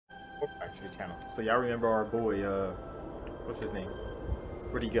Welcome back to the channel. So y'all remember our boy, what's his name?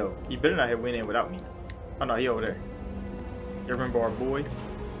 Where'd he go? He better not have went in without me. Oh no, he over there. You remember our boy?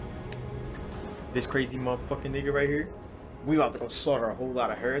 This crazy motherfucking nigga right here? We about to go slaughter a whole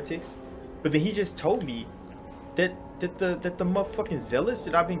lot of heretics. But then he just told me that the motherfucking zealots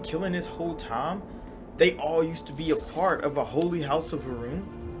that I've been killing this whole time, they all used to be a part of a holy house of Varun.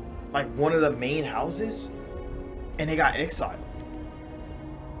 Like one of the main houses. And they got exiled.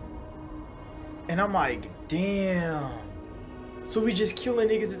 And I'm like, damn. So we just killing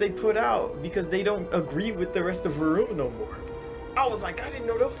niggas that they put out because they don't agree with the rest of Varun no more. I was like, I didn't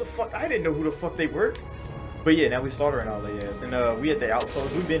know that was I didn't know who the fuck they were. But yeah, now we slaughtering all their ass. And we at the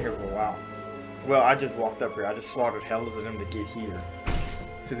outpost. We've been here for a while. Well, I just walked up here. I just slaughtered hells of them to get here.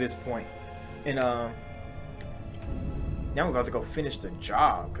 To this point. And now we're about to go finish the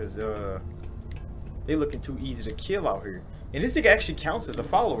job. Because they looking too easy to kill out here. And this nigga actually counts as a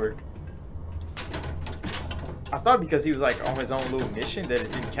follower. I thought because he was like on his own little mission that it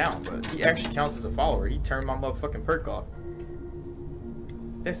didn't count, but he actually counts as a follower. He turned my motherfucking perk off.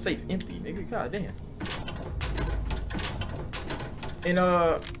 That's safe empty, nigga. God damn. And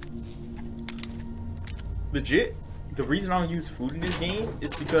legit, the reason I don't use food in this game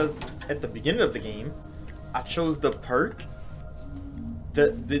is because at the beginning of the game, I chose the perk,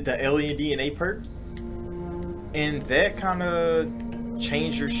 the alien DNA perk, and that kind of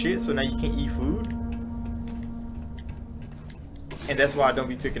changed your shit. So now you can't eat food. And that's why I don't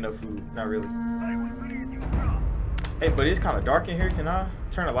be picking up food. Not really. Hey, but it's kind of dark in here. Can I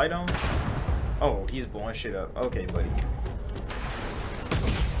turn the light on? Oh, he's blowing shit up. Okay, buddy.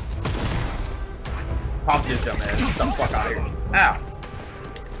 Pop this dumbass. Get the fuck out of here. Ow.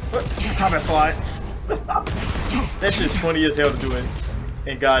 What? Combat slide. That shit's funny as hell to do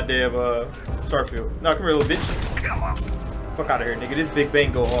in goddamn Starfield. No, come here, little bitch. Fuck out of here, nigga. This Big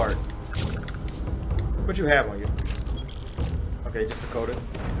Bang go hard. What you have on you? Okay, just a coated.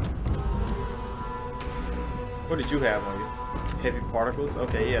 What did you have on you? Heavy particles?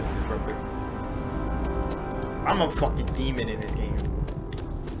 Okay, yeah, real quick. I'm a fucking demon in this game.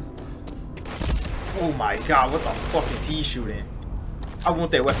 Oh my god, what the fuck is he shooting? I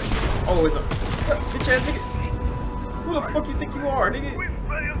want that weapon. Oh, it's a bitch ass nigga. Who the fuck you think you are,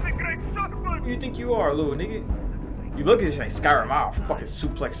 nigga? Who you think you are, little nigga? You look at this thing, Skyrim, I'll fucking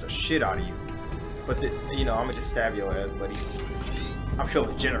suplex the shit out of you. But, you know, I'm gonna just stab your ass, buddy. I'm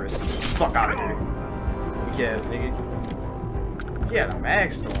feeling generous. Fuck out of here. Weak ass nigga. Yeah, the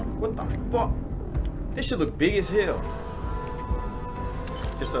mag storm. What the fuck? This shit look big as hell.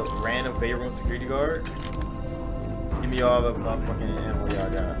 Just a random Veyron security guard. Give me all the motherfucking ammo y'all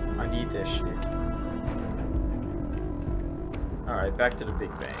got. I need that shit. Alright, back to the Big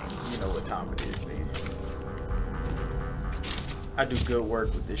Bang. You know what time it is, nigga. I do good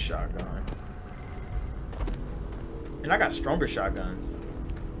work with this shotgun. And I got stronger shotguns.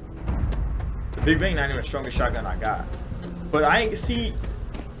 The Big Bang not even the strongest shotgun I got. But I ain't see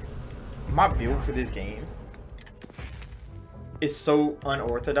my build for this game is so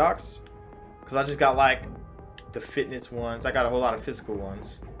unorthodox. Cause I just got like the fitness ones. I got a whole lot of physical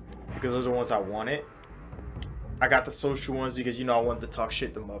ones. Because those are the ones I wanted. I got the social ones because you know I wanted to talk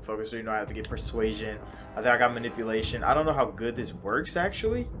shit to motherfuckers. So you know I have to get persuasion. I think I got manipulation. I don't know how good this works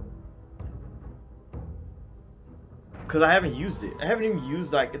actually. Because I haven't used it. I haven't even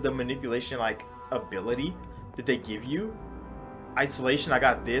used like the manipulation like ability that they give you. Isolation, I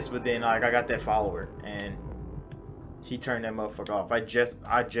got this, but then like I got that follower and he turned that motherfucker off. I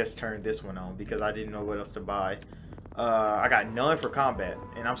just turned this one on because I didn't know what else to buy. I got none for combat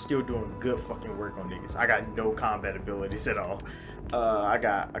and I'm still doing good fucking work on niggas. I got no combat abilities at all. I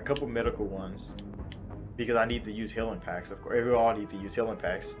got a couple medical ones because I need to use healing packs. Of course, we all need to use healing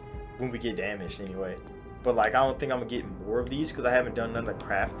packs when we get damaged anyway. But like, I don't think I'm gonna get more of these because I haven't done none of the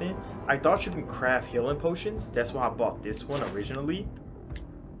crafting. I thought you can craft healing potions. That's why I bought this one originally.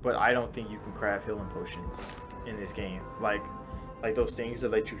 But I don't think you can craft healing potions in this game. Like those things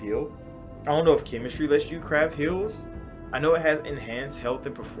that let you heal. I don't know if chemistry lets you craft heals. I know it has enhanced health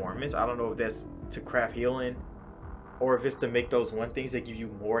and performance. I don't know if that's to craft healing or if it's to make those one things that give you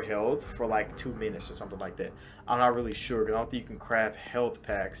more health for like 2 minutes or something like that. I'm not really sure because I don't think you can craft health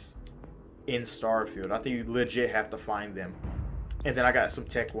packs in Starfield. I think you legit have to find them. And then I got some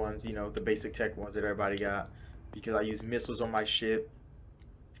tech ones, you know, the basic tech ones that everybody got because I use missiles on my ship.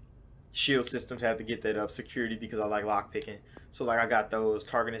 Shield systems had to get that up. Security because I like lockpicking. So like I got those.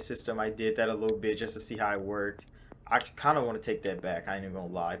 Targeting system, I did that a little bit just to see how it worked. I kind of want to take that back. I ain't even gonna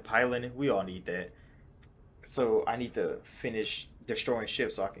lie. Piloting, we all need that. So I need to finish destroying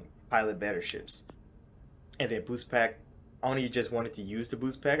ships so I can pilot better ships. And then boost pack I only just wanted to use the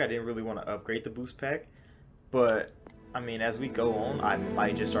boost pack. I didn't really want to upgrade the boost pack. But, I mean, as we go on, I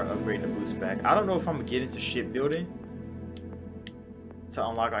might just start upgrading the boost pack. I don't know if I'm going to get into shipbuilding to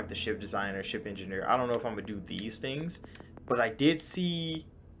unlock, like, the ship designer, ship engineer. I don't know if I'm going to do these things. But I did see,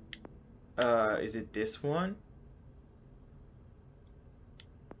 is it this one?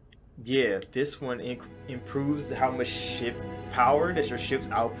 Yeah, this one improves how much ship power that your ship's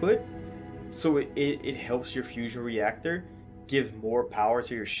output. So it helps your fusion reactor, gives more power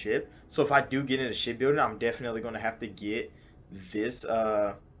to your ship. So if I do get into shipbuilding, I'm definitely going to have to get this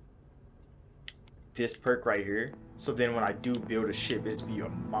this perk right here. So then when I do build a ship, it's be a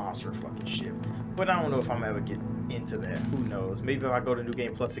monster fucking ship. But I don't know if I'm ever get into that. Who knows? Maybe if I go to New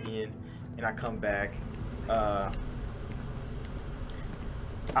Game Plus again and I come back, I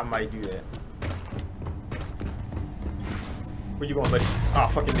might do that. Where you going, buddy?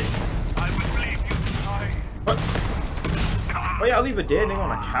 Oh, fucking bitch. What? Oh yeah, I leave a dead nigga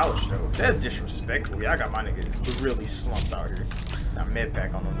on a couch though. That's disrespectful. Yeah, I got my nigga really slumped out here. Got med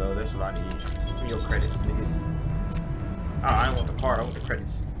pack on him though. That's what I need. Give me your credits, nigga. Oh, I don't want the part. I want the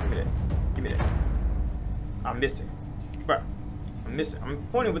credits. Give me that. Give me that. I'm missing. Bro, I'm missing. I'm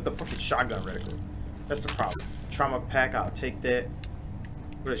pointing with the fucking shotgun reticle. That's the problem. Trauma pack. I'll take that.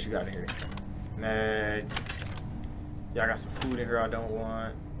 What else you got in here? Mag. Yeah, I got some food in here I don't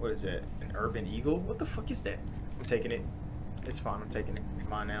want. What is that? An urban eagle? What the fuck is that? I'm taking it. It's fine. I'm taking it. It's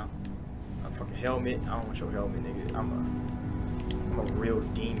mine now. A fucking helmet. I don't want your helmet, nigga. I'm a real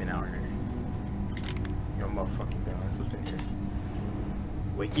demon out here. Yo, motherfucking guns. What's in here?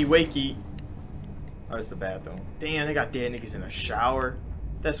 Wakey, wakey. Oh, it's the bathroom. Damn, they got dead niggas in a shower.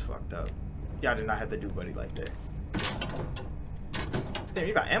 That's fucked up. Y'all did not have to do buddy like that. Damn,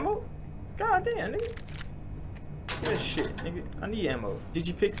 you got ammo? God damn, nigga. That shit, nigga. I need ammo.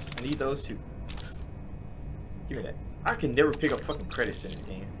 Digipicks? I need those too. Give me that. I can never pick up fucking credits in this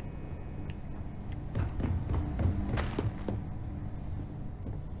game.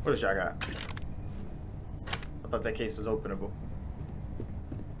 What else y'all got? I thought that case was openable.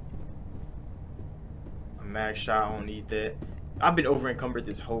 A mag shot, I don't need that. I've been over encumbered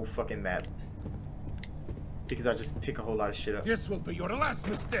this whole fucking map. Because I just pick a whole lot of shit up. This will be your last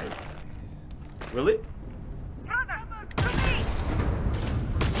mistake. Will it?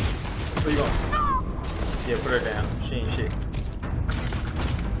 Where you going? Yeah, put her down. She ain't shit.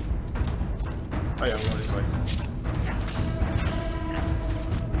 Oh yeah, I'm going this way.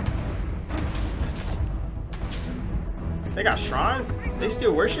 They got shrines? They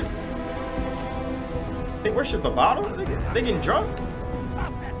still worship? They worship the bottle? They getting drunk?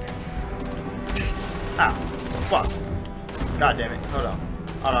 Ah, fuck. God damn it. Hold on.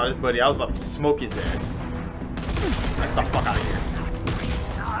 Oh no, this buddy, I was about to smoke his ass. Get the fuck out of here.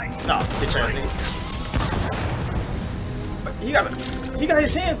 Nah, bitch ass nigga. He got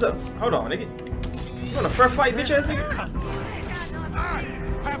his hands up. Hold on, nigga. You want a fair fight, bitch ass nigga?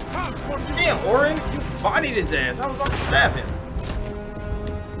 Damn, Orin, you bodied his ass. I was about to stab him.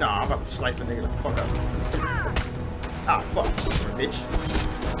 Nah, I'm about to slice a nigga the fuck up. Ah, fuck, bitch.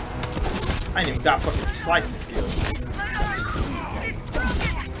 I ain't even got fucking slicing skills.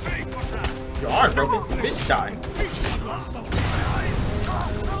 Your arm's broken. Bitch died.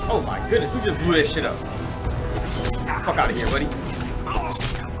 Oh my goodness, who just blew that shit up? Fuck out of here, buddy.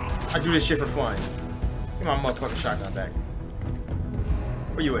 I do this shit for fun. Get my motherfucking shotgun back.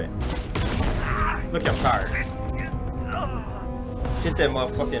 Where you at? Look, I'm tired. Hit that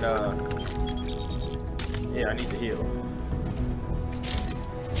motherfucking, yeah, I need to heal.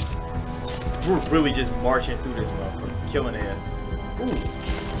 We're really just marching through this motherfucker, killing it.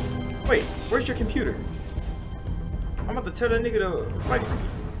 Ooh. Wait, where's your computer? I'm about to tell that nigga to fight for me.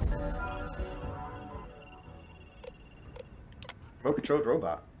 Remote-controlled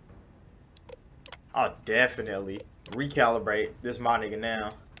robot. I'll definitely recalibrate this my nigga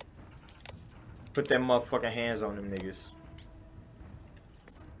now. Put that motherfucking hands on them niggas.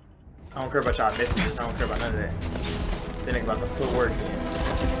 I don't care about y'all messages. I don't care about none of that. That nigga about to put work in.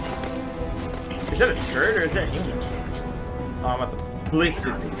 Is that a turret or is that humans? Oh, I'm about to blitz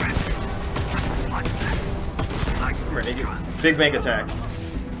this nigga. Come here, nigga. Big bang attack.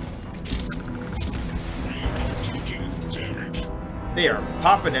 They are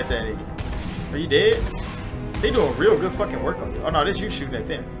popping at that nigga. Are you dead? They doing real good fucking work on you. Oh no, this you shooting at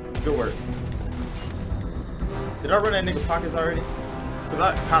them. Good work. Did I run that nigga pockets already? Because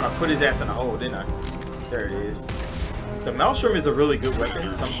I kind of put his ass in a hole, didn't I? There it is. The Maelstrom is a really good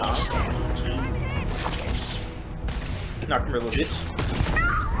weapon sometimes. Nah, come here, little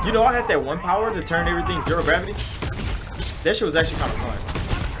bitch. You know, I had that one power to turn everything zero gravity. That shit was actually kind of fun.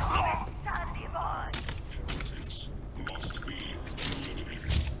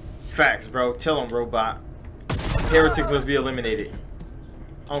 Facts, bro. Tell him, robot. Heretics must be eliminated.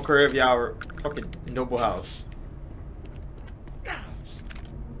 I don't care if y'all are fucking noble house.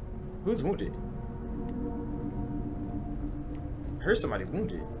 Who's wounded? I heard somebody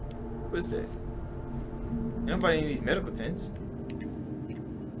wounded. What is that? Ain't nobody in these medical tents.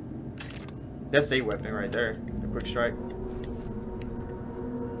 That's their weapon right there. The quick strike.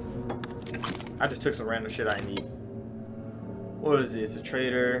 I just took some random shit I need. What is this? A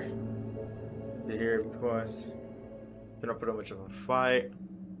trader. They're here, of course. They don't put up much of a fight.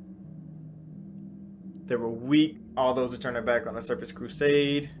 They were weak. All those who turned their back on the Serpent's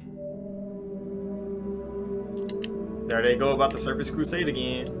Crusade. There they go about the Serpent's Crusade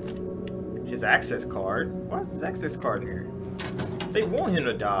again. His access card. Why is his access card in here? They want him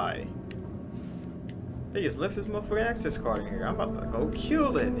to die. They just left his motherfucking access card in here. I'm about to go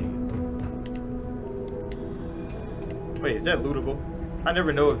kill that nigga. Wait, is that lootable? I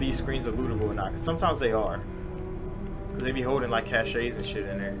never know if these screens are lootable or not. Cause sometimes they are. Because they be holding like caches and shit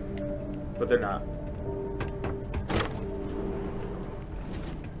in there. But they're not.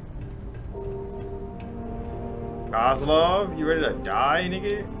 Kozlov, you ready to die,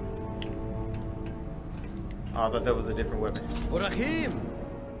 nigga? Oh, I thought that was a different weapon. Rahim!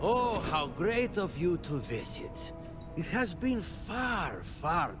 Oh, how great of you to visit. It has been far,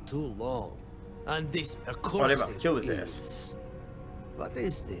 far too long. And this, of course, they about to kill his ass. What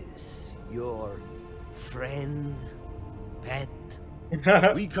is this? Your friend? Pet?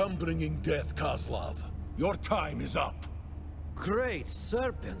 We come bringing death, Kozlov. Your time is up. Great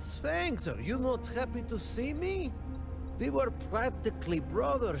serpents, thanks. Are you not happy to see me? We were practically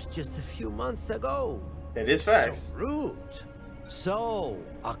brothers just a few months ago. That is facts. So rude. So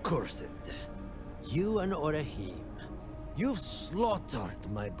accursed. You and Orahim, you've slaughtered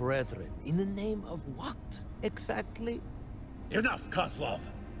my brethren in the name of what, exactly? Enough, Kozlov.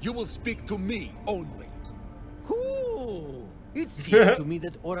 You will speak to me only. Ooh, it seems to me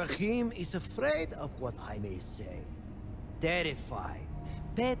that Orahim is afraid of what I may say. Terrified,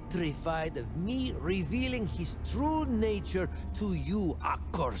 petrified of me revealing his true nature to you,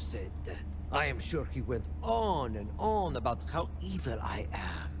 accursed. I am sure he went on and on about how evil I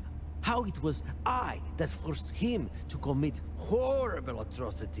am. How it was I that forced him to commit horrible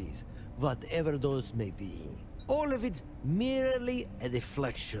atrocities, whatever those may be. All of it merely a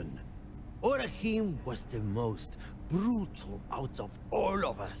deflection. Orahim was the most brutal out of all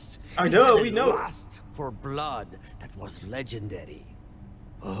of us. I know, He we had know. a lust for blood that was legendary.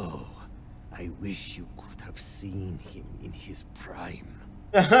 Oh, I wish you could have seen him in his prime.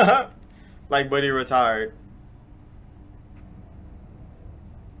 Like Buddy retired.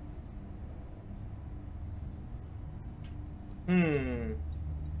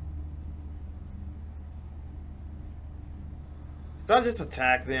 Do I just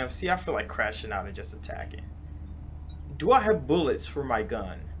attack them? See, I feel like crashing out and just attacking. Do I have bullets for my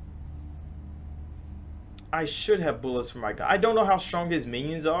gun? I should have bullets for my gun. I don't know how strong his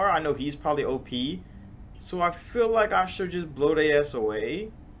minions are. I know he's probably OP. So I feel like I should just blow their ass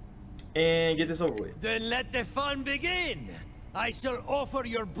away and get this over with. Then let the fun begin! I shall offer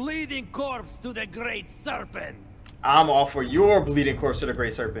your bleeding corpse to the Great Serpent! I'm offer your bleeding corpse to the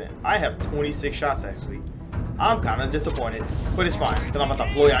Great Serpent. I have 26 shots actually. I'm kind of disappointed, but it's fine. Cause I'm about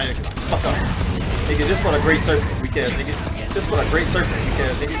to blow y'all niggas fuck up. Nigga, this for the Great Serpent, weak ass nigga. This for the Great Serpent, weak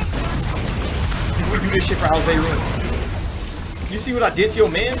ass nigga. We do this shit for Jose Room. You see what I did to your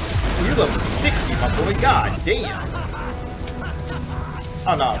man? You level 60, my boy. God damn.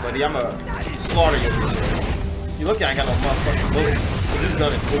 Oh no, buddy, I'ma slaughter your bitch ass. You look, I ain't got no motherfucking bullets. So this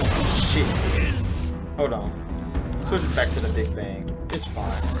gun is full of shit. Hold on. Switch it back to the Big Bang. It's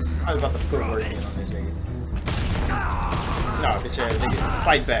fine. I was about to put work in on this nigga. Nah, bitch ass nigga.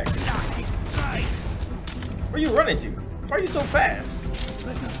 Fight back. Where you running to? Why are you so fast?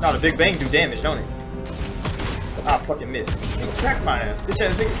 Nah, the Big Bang do damage, don't it? Ah, fucking missed. You cracked my ass, bitch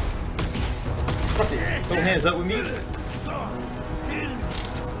ass nigga. Fuck it. Throw hands up with me.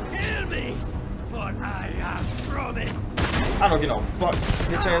 Kill me, for I have promised. I don't get no fuck.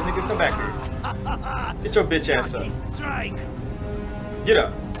 Bitch ass nigga, come back here. Get your bitch ass up. Strike. Get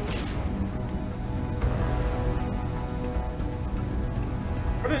up.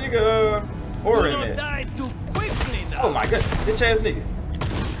 Where the nigga Aura in there? Die too quickly now. Oh my god, bitch ass nigga.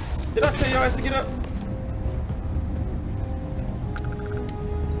 Did I tell your ass to get up?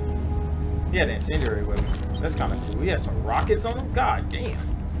 He had an incendiary weapon. That's kind of cool. He had some rockets on him. God damn.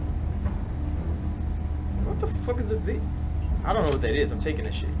 What the fuck is a V? I don't know what that is. I'm taking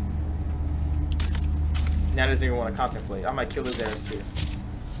this shit. Now this nigga want to contemplate. I might kill his ass too.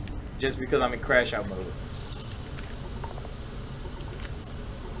 Just because I'm in crash out mode.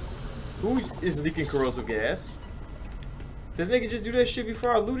 Who is leaking corrosive gas? Did the nigga just do that shit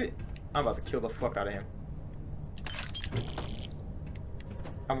before I loot it? I'm about to kill the fuck out of him.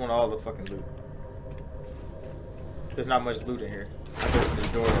 I want all the fucking loot. There's not much loot in here. I go open this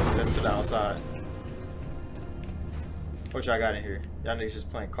door. That's to the outside. What y'all got in here? Y'all niggas just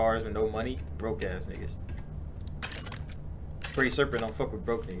playing cards with no money? Broke ass niggas. Pretty Serpent don't fuck with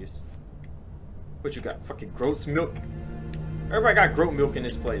broke niggas. What you got? Fucking groat's milk? Everybody got groat milk in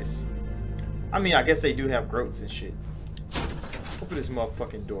this place. I mean, I guess they do have groats and shit. Open this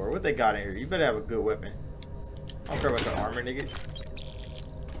motherfucking door. What they got in here? You better have a good weapon. I don't care about the armor, nigga.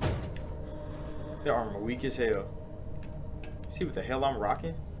 The armor weak as hell. See what the hell I'm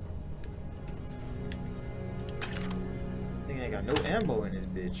rocking? Nigga ain't got no ammo in this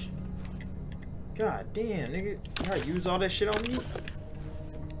bitch. God damn, nigga. You gotta use all that shit on me?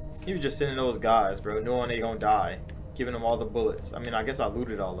 He was just sending those guys, bro, knowing they gonna die. Giving them all the bullets. I mean, I guess I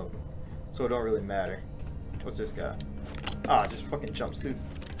looted all of them. So it don't really matter. What's this guy? Ah, just fucking jumpsuit.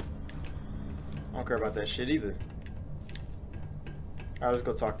 I don't care about that shit either. Alright, let's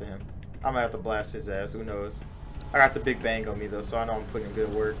go talk to him. I'm gonna have to blast his ass, who knows. I got the big bang on me though, so I know I'm putting in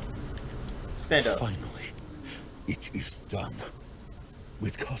good work. Stand up. Finally, it is done.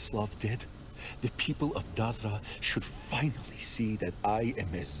 With Koslov dead, the people of Dazra should finally see that I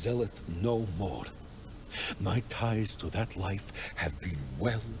am a zealot no more. My ties to that life have been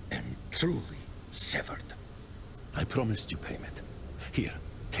well and truly severed. I promised you payment. Here,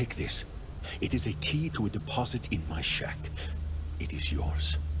 take this. It is a key to a deposit in my shack. It is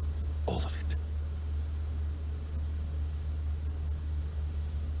yours. All of it.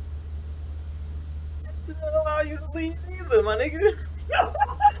 I don't allow you to leave either, my nigga.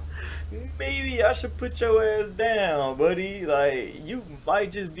 Maybe I should put your ass down, buddy. Like, you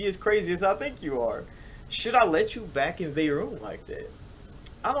might just be as crazy as I think you are. Should I let you back in Beirut like that?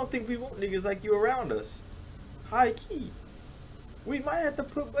 I don't think we want niggas like you around us. High key. We might have to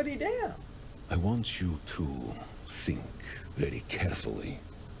put buddy down. I want you to think very carefully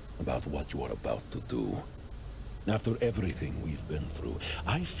about what you are about to do. After everything we've been through,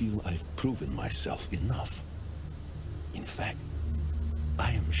 I feel I've proven myself enough. In fact,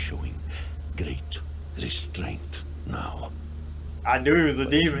 I am showing great restraint now. I knew he was a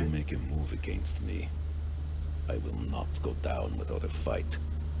But demon. if you make a move against me, I will not go down without a fight.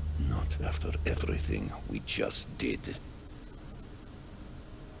 Not after everything we just did.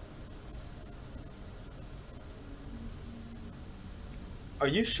 Are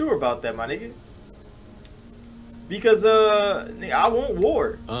you sure about that, my nigga? Because, nigga, I want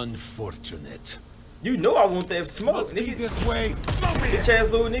war. Unfortunate. You know I want that smoke, nigga. This way. Bitch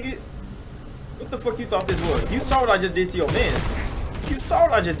ass little nigga. What the fuck you thought this was? You saw what I just did to your mans. You saw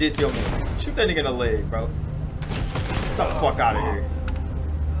what I just did to your man. Shoot that nigga in the leg, bro. Get the fuck out of here.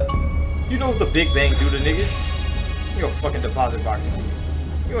 You know what the Big Bang do to niggas? You a fucking deposit box key.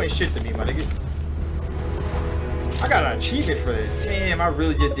 You ain't shit to me, my nigga. I got an achievement for that. Damn, I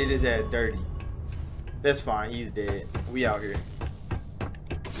really just did his ass dirty. That's fine, he's dead. We out here.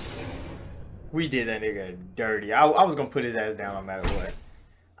 We did that nigga dirty. I was gonna put his ass down no matter what.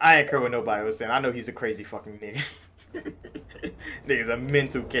 I ain't care what nobody was saying. I know he's a crazy fucking nigga. Nigga's a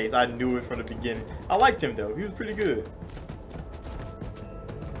mental case. I knew it from the beginning. I liked him though. He was pretty good.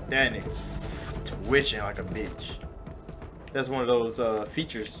 That nigga's twitching like a bitch. That's one of those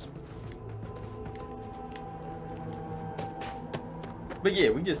features. But yeah,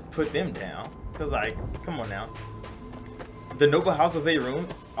 we just put them down. Cause like, come on now. The Noble House of Veyron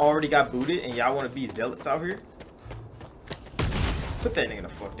already got booted and y'all want to be zealots out here? Put that nigga the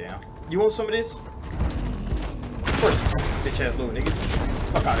fuck down. You want some of this? Of course, bitch ass little niggas.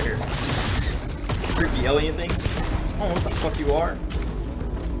 Fuck out of here. Creepy alien thing. I don't know what the fuck you are.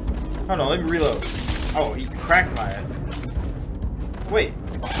 Hold on, let me reload. Oh, he cracked my ass. Wait,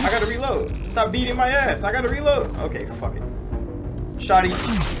 I gotta reload. Stop beating my ass. I gotta reload. Okay, fuck it. Shoddy.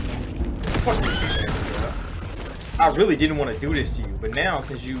 Fuck you. I really didn't want to do this to you, but now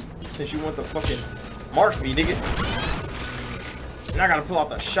since you want to fucking mark me, nigga, and I gotta pull out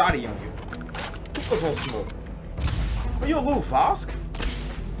the shoddy on you. Who else wants smoke? Are you a little Vosk?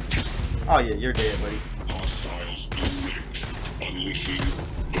 Oh yeah, you're dead, buddy. Hostiles engaged. Unleashing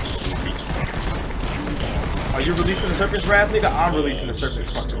the Serpent's Wrath. Are you releasing the Serpent's Wrath, nigga? I'm releasing the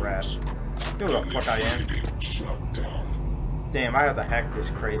Serpent's fucking Wrath. You know what the fuck I am. Shut down. Damn, I have to hack this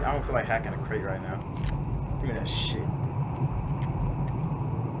crate. I don't feel like hacking a crate right now. Give me that shit.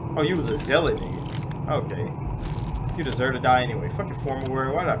 Oh, you was a zealot, nigga. Okay. You deserve to die anyway. Fucking formal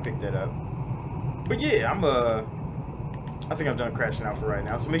word. Why did I pick that up? But yeah, I think I'm done crashing out for right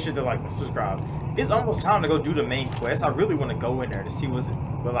now. So make sure to like and subscribe. it's almost time to go do the main quest. I really want to go in there to see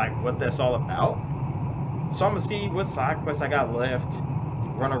what that's all about. So I'm gonna see what side quests I got left,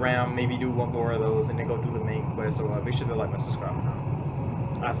 run around, maybe do one more of those, and then go do the main quest. So make sure to like and subscribe.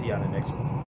 I'll see y'all in the next one.